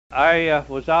I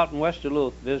was out in West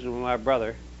Duluth visiting with my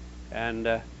brother,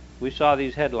 and we saw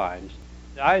these headlines.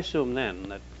 I assumed then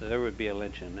that there would be a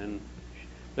lynching, and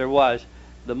there was.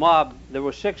 The mob, there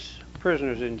were 6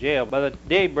 prisoners in jail. By the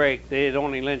daybreak, they had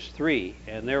only lynched 3,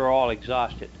 and they were all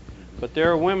exhausted. But there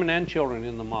were women and children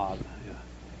in the mob.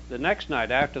 The next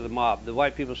night after the mob, the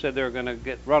white people said they were going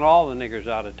to run all the niggers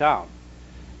out of town.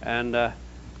 And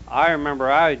I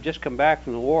remember I had just come back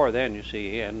from the war then, you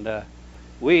see, and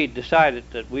we decided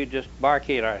that we'd just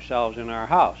barricade ourselves in our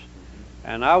house.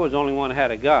 And I was the only one who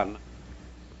had a gun.